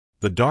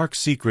The dark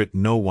secret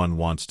no one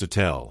wants to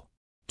tell.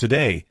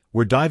 Today,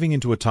 we're diving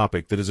into a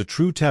topic that is a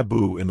true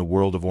taboo in the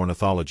world of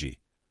ornithology: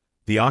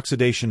 the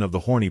oxidation of the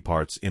horny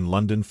parts in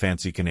London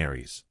Fancy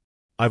Canaries.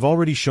 I've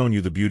already shown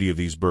you the beauty of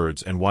these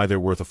birds and why they're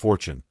worth a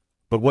fortune,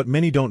 but what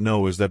many don't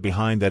know is that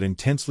behind that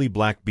intensely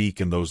black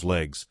beak and those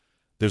legs,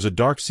 there's a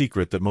dark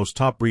secret that most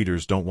top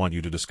breeders don't want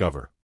you to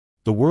discover.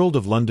 The world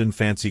of London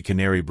Fancy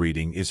Canary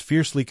breeding is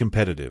fiercely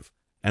competitive,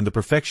 and the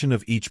perfection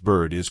of each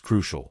bird is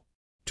crucial.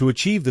 To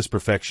achieve this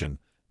perfection,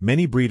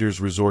 many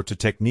breeders resort to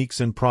techniques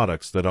and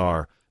products that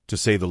are, to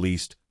say the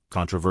least,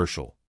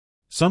 controversial.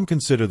 Some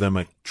consider them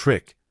a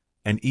trick,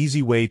 an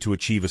easy way to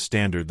achieve a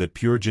standard that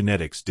pure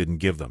genetics didn't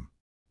give them.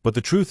 But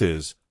the truth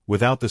is,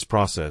 without this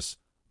process,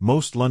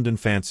 most London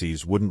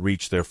Fancies wouldn't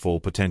reach their full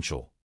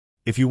potential.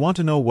 If you want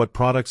to know what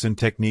products and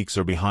techniques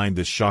are behind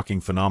this shocking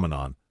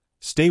phenomenon,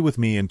 stay with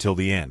me until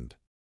the end.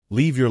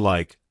 Leave your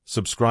like,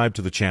 subscribe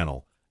to the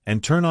channel,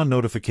 and turn on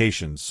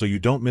notifications so you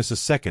don't miss a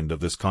second of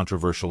this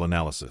controversial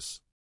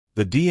analysis.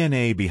 The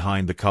DNA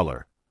behind the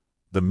color.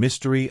 The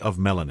mystery of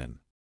melanin.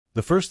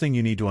 The first thing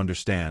you need to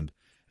understand,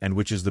 and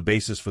which is the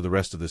basis for the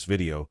rest of this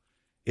video,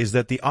 is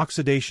that the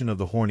oxidation of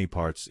the horny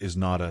parts is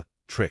not a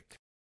trick.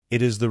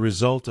 It is the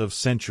result of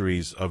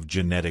centuries of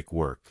genetic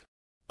work.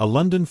 A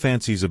London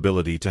Fancy's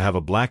ability to have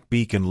a black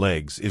beak and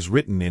legs is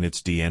written in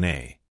its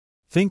DNA.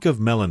 Think of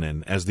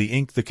melanin as the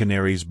ink the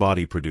canary's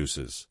body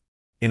produces.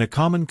 In a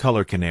common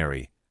color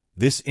canary,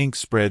 this ink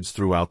spreads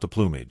throughout the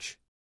plumage.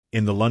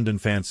 In the London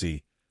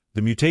Fancy,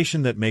 the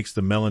mutation that makes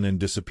the melanin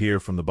disappear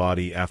from the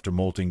body after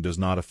molting does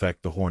not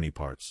affect the horny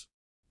parts.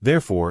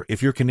 Therefore,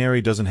 if your canary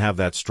doesn't have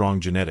that strong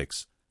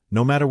genetics,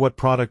 no matter what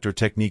product or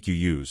technique you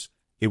use,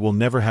 it will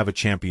never have a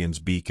champion's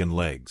beak and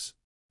legs.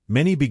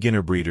 Many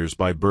beginner breeders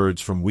buy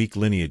birds from weak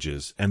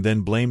lineages and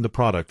then blame the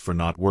product for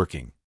not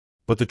working.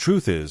 But the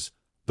truth is,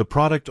 the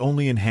product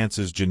only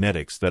enhances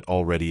genetics that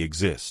already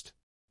exist.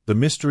 The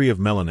mystery of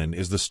melanin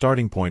is the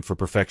starting point for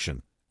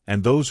perfection,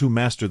 and those who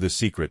master this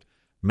secret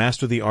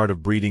master the art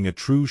of breeding a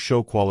true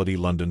show-quality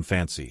London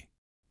Fancy.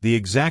 The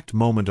exact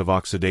moment of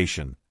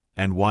oxidation,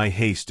 and why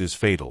haste is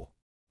fatal.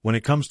 When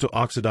it comes to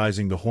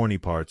oxidizing the horny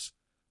parts,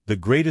 the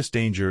greatest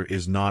danger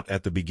is not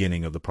at the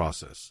beginning of the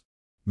process.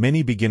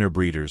 Many beginner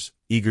breeders,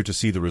 eager to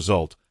see the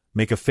result,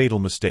 make a fatal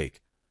mistake,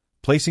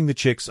 placing the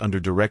chicks under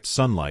direct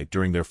sunlight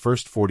during their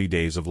first 40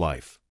 days of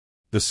life.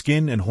 The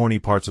skin and horny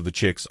parts of the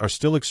chicks are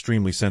still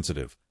extremely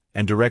sensitive,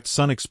 and direct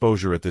sun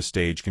exposure at this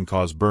stage can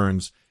cause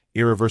burns,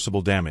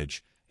 irreversible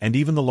damage, and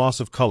even the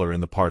loss of color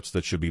in the parts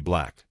that should be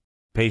black.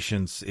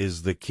 Patience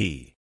is the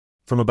key.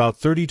 From about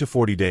 30 to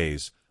 40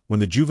 days,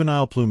 when the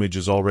juvenile plumage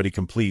is already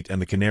complete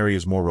and the canary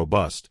is more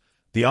robust,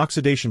 the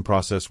oxidation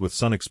process with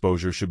sun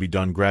exposure should be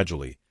done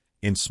gradually,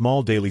 in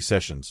small daily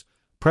sessions,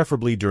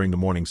 preferably during the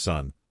morning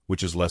sun,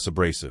 which is less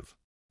abrasive.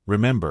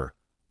 Remember,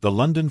 the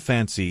London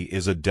Fancy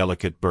is a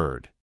delicate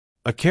bird.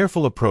 A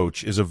careful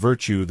approach is a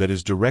virtue that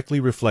is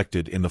directly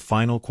reflected in the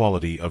final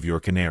quality of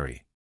your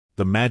canary.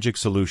 The magic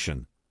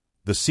solution.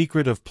 The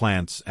secret of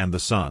plants and the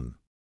sun.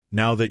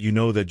 Now that you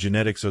know that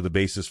genetics are the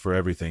basis for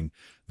everything,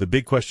 the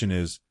big question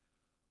is,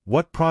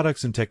 what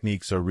products and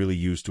techniques are really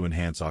used to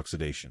enhance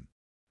oxidation?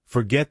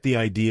 Forget the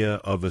idea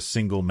of a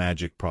single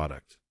magic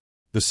product.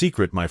 The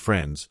secret, my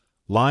friends,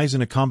 lies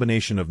in a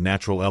combination of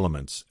natural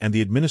elements and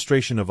the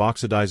administration of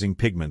oxidizing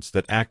pigments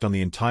that act on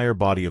the entire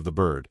body of the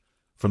bird,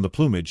 from the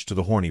plumage to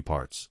the horny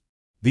parts.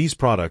 These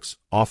products,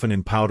 often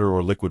in powder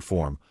or liquid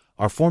form,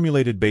 are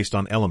formulated based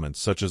on elements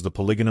such as the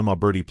Polygonum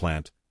auberti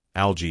plant,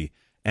 algae,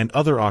 and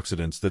other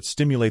oxidants that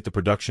stimulate the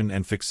production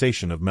and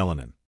fixation of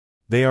melanin.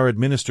 They are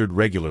administered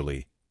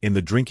regularly, in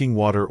the drinking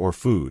water or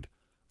food,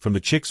 from the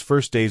chick's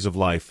first days of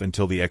life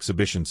until the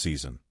exhibition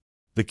season.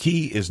 The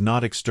key is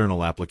not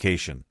external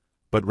application,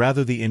 but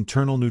rather the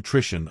internal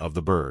nutrition of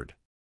the bird.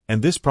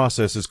 And this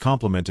process is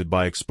complemented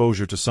by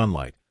exposure to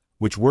sunlight,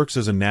 which works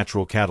as a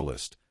natural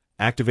catalyst,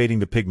 activating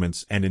the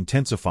pigments and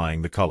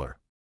intensifying the color.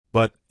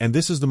 But, and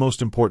this is the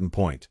most important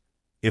point,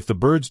 if the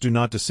birds do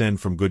not descend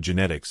from good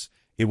genetics,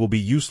 it will be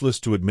useless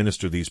to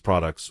administer these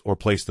products or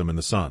place them in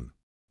the sun.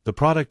 The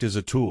product is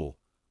a tool,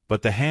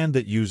 but the hand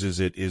that uses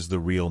it is the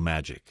real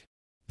magic.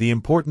 The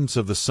importance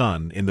of the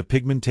sun in the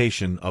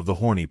pigmentation of the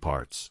horny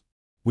parts.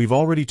 We've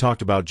already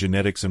talked about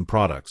genetics and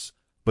products,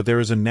 but there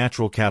is a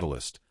natural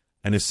catalyst,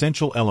 an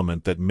essential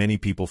element that many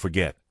people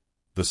forget: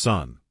 the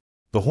sun.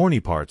 The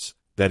horny parts,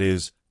 that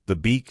is, the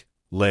beak,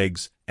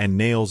 legs, and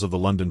nails of the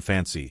London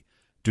Fancy,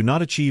 do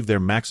not achieve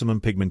their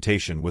maximum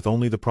pigmentation with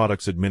only the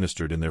products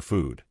administered in their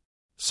food.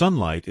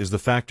 Sunlight is the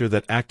factor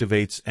that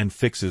activates and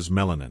fixes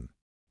melanin.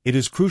 It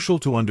is crucial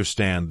to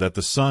understand that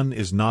the sun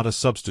is not a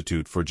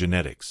substitute for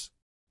genetics.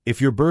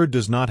 If your bird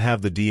does not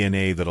have the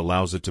DNA that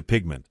allows it to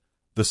pigment,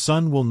 the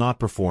sun will not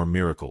perform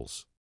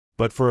miracles.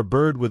 But for a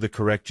bird with the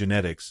correct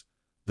genetics,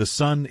 the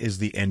sun is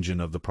the engine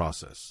of the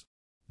process.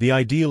 The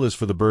ideal is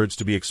for the birds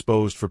to be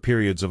exposed for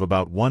periods of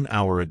about 1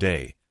 hour a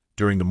day,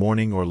 during the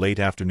morning or late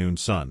afternoon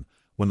sun,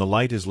 when the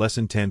light is less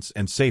intense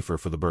and safer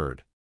for the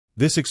bird.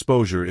 This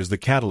exposure is the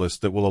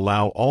catalyst that will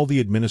allow all the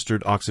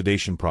administered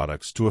oxidation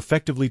products to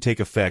effectively take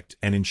effect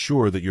and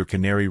ensure that your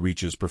canary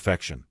reaches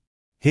perfection.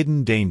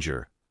 Hidden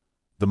danger.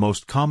 The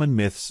most common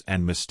myths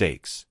and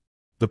mistakes.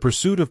 The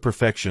pursuit of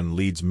perfection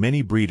leads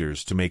many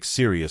breeders to make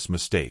serious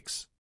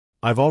mistakes.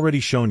 I've already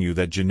shown you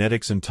that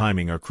genetics and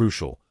timing are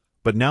crucial,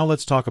 but now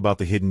let's talk about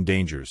the hidden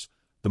dangers,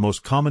 the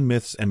most common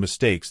myths and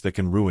mistakes that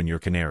can ruin your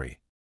canary.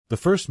 The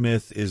first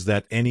myth is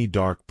that any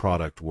dark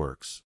product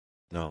works.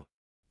 No.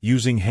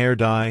 Using hair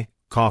dye,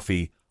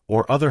 coffee,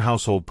 or other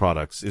household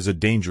products is a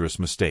dangerous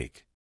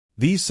mistake.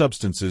 These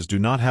substances do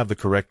not have the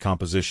correct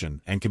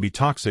composition and can be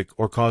toxic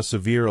or cause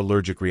severe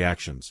allergic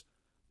reactions,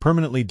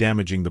 permanently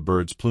damaging the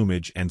bird's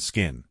plumage and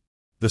skin.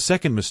 The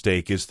second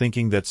mistake is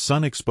thinking that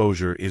sun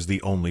exposure is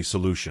the only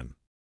solution.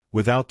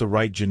 Without the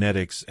right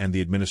genetics and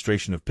the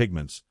administration of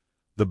pigments,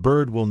 the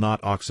bird will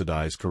not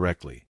oxidize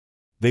correctly.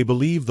 They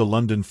believe the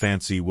London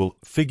Fancy will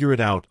figure it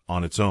out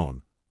on its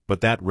own, but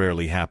that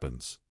rarely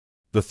happens.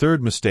 The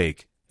third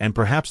mistake, and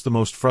perhaps the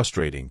most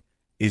frustrating,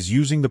 is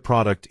using the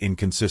product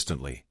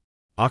inconsistently.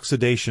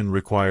 Oxidation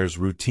requires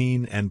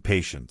routine and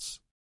patience.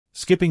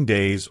 Skipping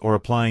days or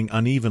applying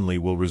unevenly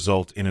will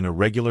result in an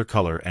irregular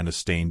color and a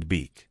stained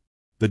beak.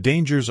 The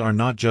dangers are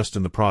not just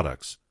in the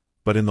products,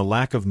 but in the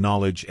lack of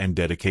knowledge and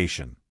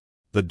dedication.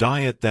 The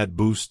diet that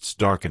boosts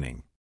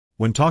darkening.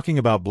 When talking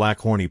about black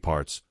horny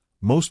parts,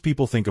 most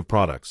people think of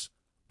products,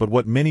 but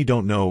what many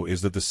don't know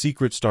is that the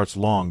secret starts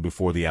long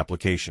before the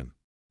application.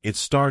 It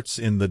starts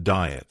in the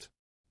diet.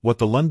 What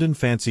the London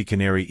Fancy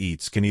Canary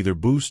eats can either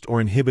boost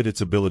or inhibit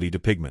its ability to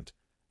pigment,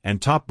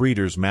 and top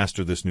breeders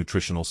master this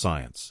nutritional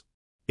science.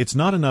 It's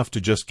not enough to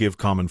just give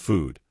common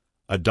food.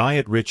 A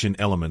diet rich in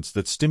elements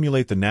that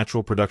stimulate the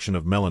natural production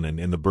of melanin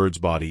in the bird's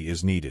body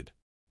is needed.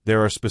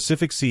 There are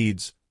specific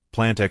seeds,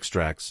 plant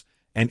extracts,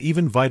 and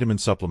even vitamin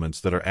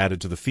supplements that are added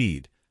to the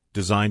feed,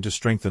 designed to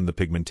strengthen the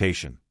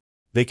pigmentation.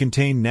 They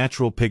contain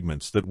natural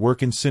pigments that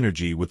work in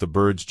synergy with the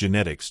bird's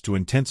genetics to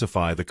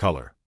intensify the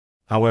color.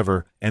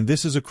 However, and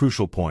this is a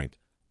crucial point,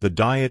 the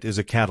diet is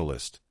a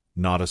catalyst,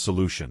 not a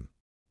solution.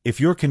 If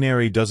your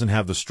canary doesn't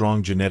have the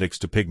strong genetics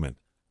to pigment,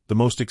 the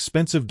most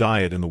expensive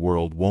diet in the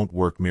world won't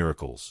work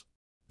miracles.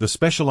 The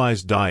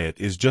specialized diet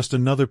is just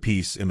another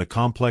piece in the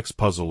complex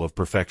puzzle of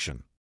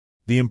perfection.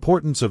 The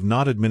importance of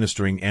not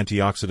administering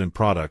antioxidant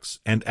products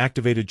and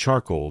activated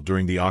charcoal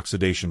during the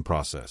oxidation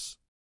process.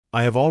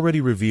 I have already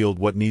revealed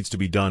what needs to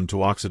be done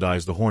to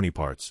oxidize the horny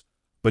parts,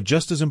 but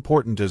just as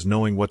important as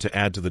knowing what to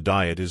add to the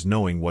diet is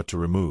knowing what to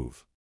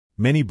remove.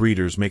 Many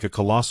breeders make a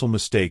colossal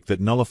mistake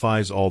that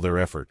nullifies all their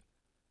effort.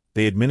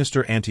 They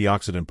administer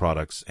antioxidant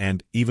products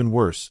and, even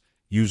worse,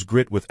 use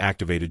grit with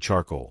activated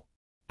charcoal.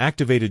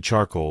 Activated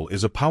charcoal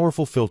is a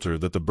powerful filter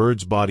that the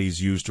bird's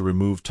bodies use to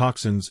remove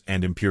toxins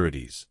and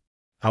impurities.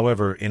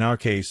 However, in our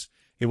case,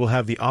 it will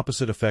have the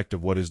opposite effect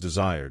of what is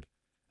desired,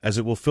 as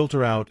it will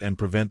filter out and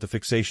prevent the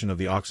fixation of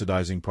the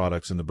oxidizing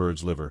products in the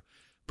bird's liver,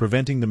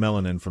 preventing the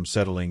melanin from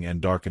settling and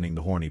darkening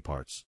the horny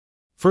parts.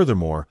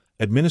 Furthermore,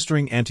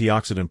 administering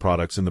antioxidant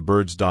products in the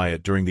bird's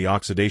diet during the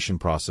oxidation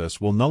process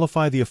will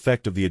nullify the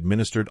effect of the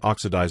administered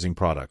oxidizing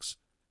products,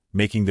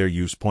 making their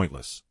use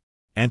pointless.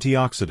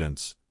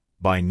 Antioxidants,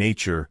 by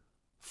nature,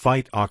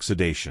 fight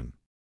oxidation.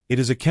 It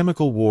is a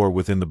chemical war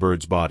within the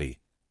bird's body,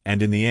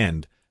 and in the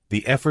end,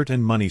 the effort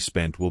and money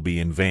spent will be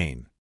in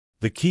vain.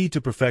 The key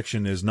to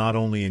perfection is not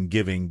only in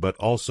giving but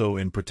also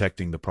in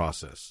protecting the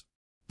process.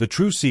 The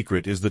true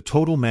secret is the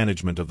total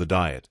management of the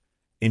diet,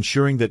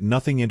 ensuring that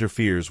nothing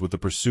interferes with the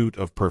pursuit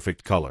of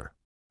perfect color.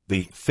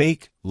 The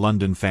fake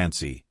London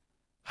Fancy.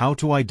 How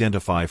to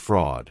identify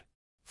fraud.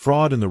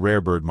 Fraud in the rare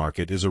bird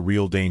market is a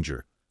real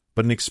danger,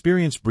 but an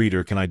experienced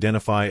breeder can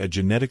identify a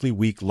genetically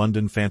weak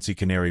London Fancy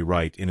Canary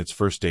right in its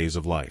first days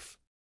of life.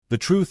 The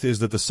truth is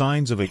that the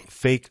signs of a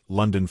fake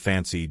London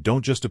Fancy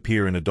don't just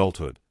appear in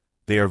adulthood,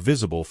 they are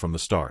visible from the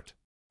start.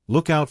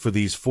 Look out for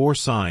these 4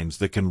 signs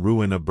that can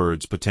ruin a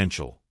bird's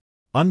potential.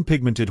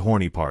 Unpigmented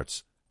horny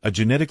parts. A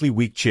genetically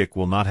weak chick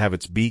will not have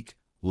its beak,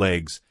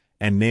 legs,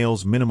 and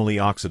nails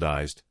minimally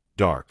oxidized,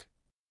 dark.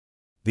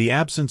 The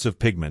absence of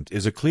pigment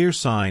is a clear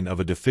sign of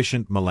a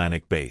deficient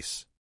melanic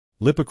base.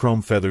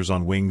 Lipochrome feathers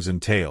on wings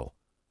and tail.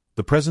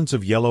 The presence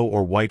of yellow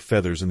or white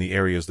feathers in the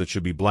areas that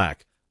should be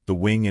black, the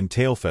wing and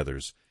tail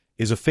feathers,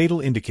 is a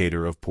fatal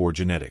indicator of poor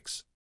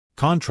genetics.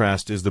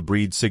 Contrast is the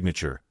breed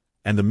signature,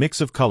 and the mix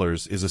of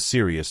colors is a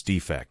serious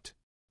defect.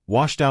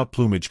 Washed-out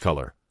plumage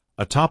color.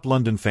 A top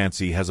London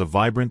Fancy has a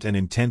vibrant and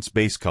intense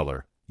base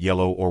color,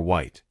 yellow or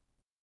white.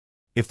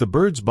 If the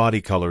bird's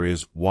body color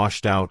is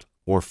washed out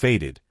or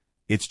faded,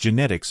 its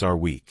genetics are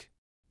weak.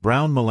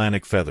 Brown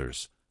melanic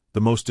feathers.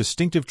 The most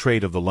distinctive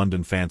trait of the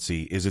London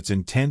Fancy is its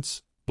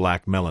intense,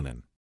 black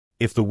melanin.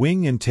 If the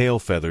wing and tail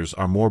feathers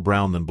are more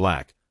brown than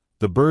black,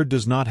 the bird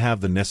does not have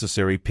the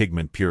necessary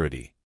pigment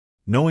purity.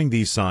 Knowing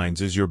these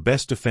signs is your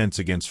best defense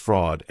against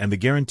fraud and the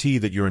guarantee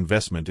that your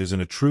investment is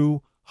in a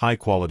true,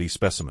 high-quality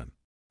specimen.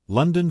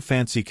 London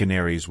Fancy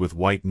Canaries with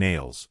white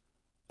nails.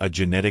 A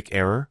genetic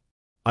error?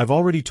 I've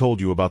already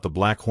told you about the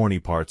black horny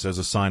parts as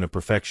a sign of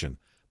perfection,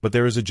 But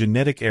there is a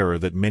genetic error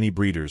that many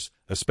breeders,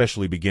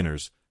 especially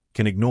beginners,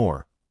 can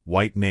ignore: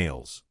 white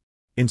nails.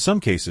 In some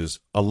cases,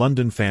 a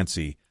London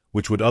Fancy,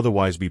 which would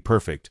otherwise be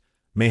perfect,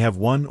 may have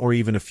one or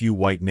even a few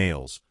white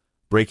nails,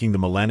 breaking the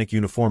melanic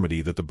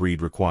uniformity that the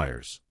breed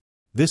requires.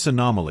 This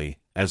anomaly,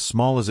 as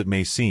small as it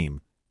may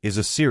seem, is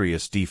a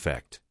serious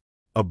defect.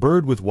 A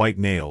bird with white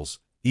nails,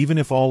 even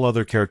if all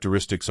other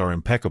characteristics are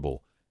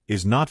impeccable,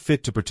 is not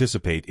fit to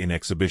participate in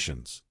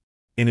exhibitions.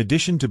 In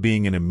addition to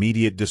being an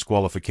immediate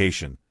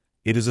disqualification,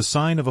 it is a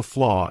sign of a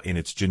flaw in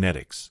its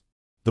genetics.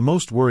 The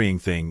most worrying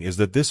thing is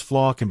that this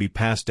flaw can be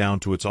passed down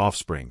to its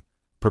offspring,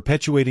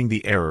 perpetuating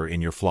the error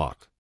in your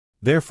flock.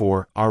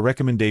 Therefore, our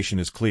recommendation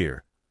is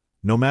clear.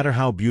 No matter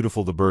how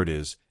beautiful the bird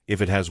is,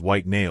 if it has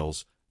white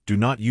nails, do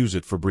not use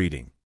it for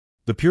breeding.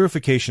 The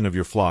purification of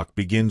your flock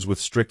begins with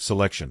strict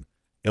selection,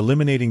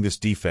 eliminating this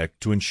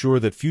defect to ensure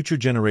that future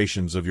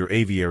generations of your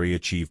aviary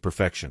achieve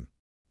perfection.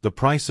 The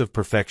price of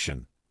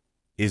perfection.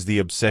 Is the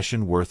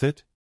obsession worth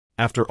it?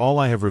 After all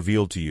I have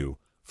revealed to you,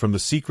 from the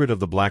secret of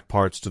the black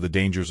parts to the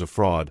dangers of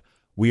fraud,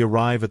 we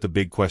arrive at the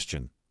big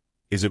question.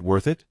 Is it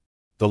worth it?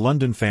 The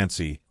London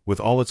Fancy, with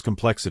all its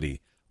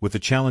complexity, with the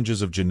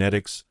challenges of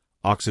genetics,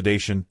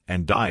 oxidation,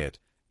 and diet,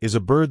 is a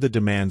bird that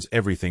demands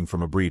everything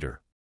from a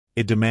breeder.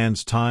 It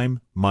demands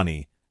time,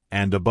 money,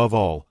 and, above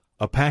all,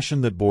 a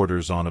passion that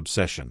borders on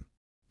obsession.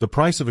 The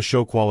price of a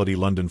show-quality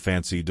London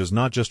Fancy does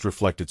not just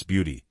reflect its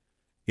beauty.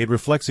 It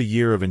reflects a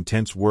year of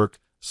intense work,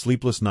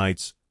 sleepless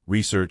nights,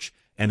 research,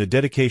 and a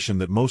dedication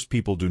that most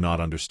people do not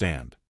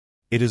understand.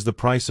 It is the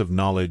price of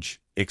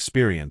knowledge,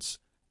 experience,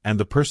 and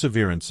the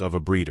perseverance of a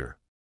breeder.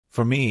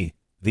 For me,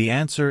 the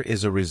answer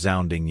is a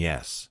resounding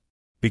yes.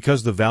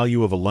 Because the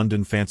value of a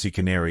London Fancy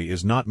Canary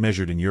is not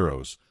measured in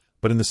euros,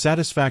 but in the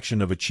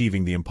satisfaction of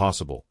achieving the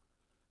impossible,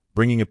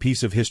 bringing a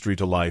piece of history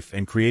to life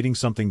and creating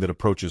something that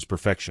approaches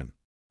perfection.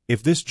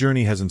 If this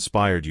journey has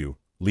inspired you,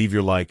 leave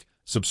your like,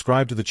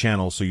 subscribe to the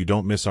channel so you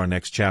don't miss our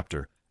next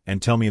chapter,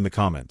 and tell me in the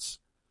comments.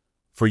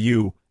 For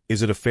you,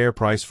 is it a fair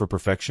price for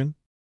perfection?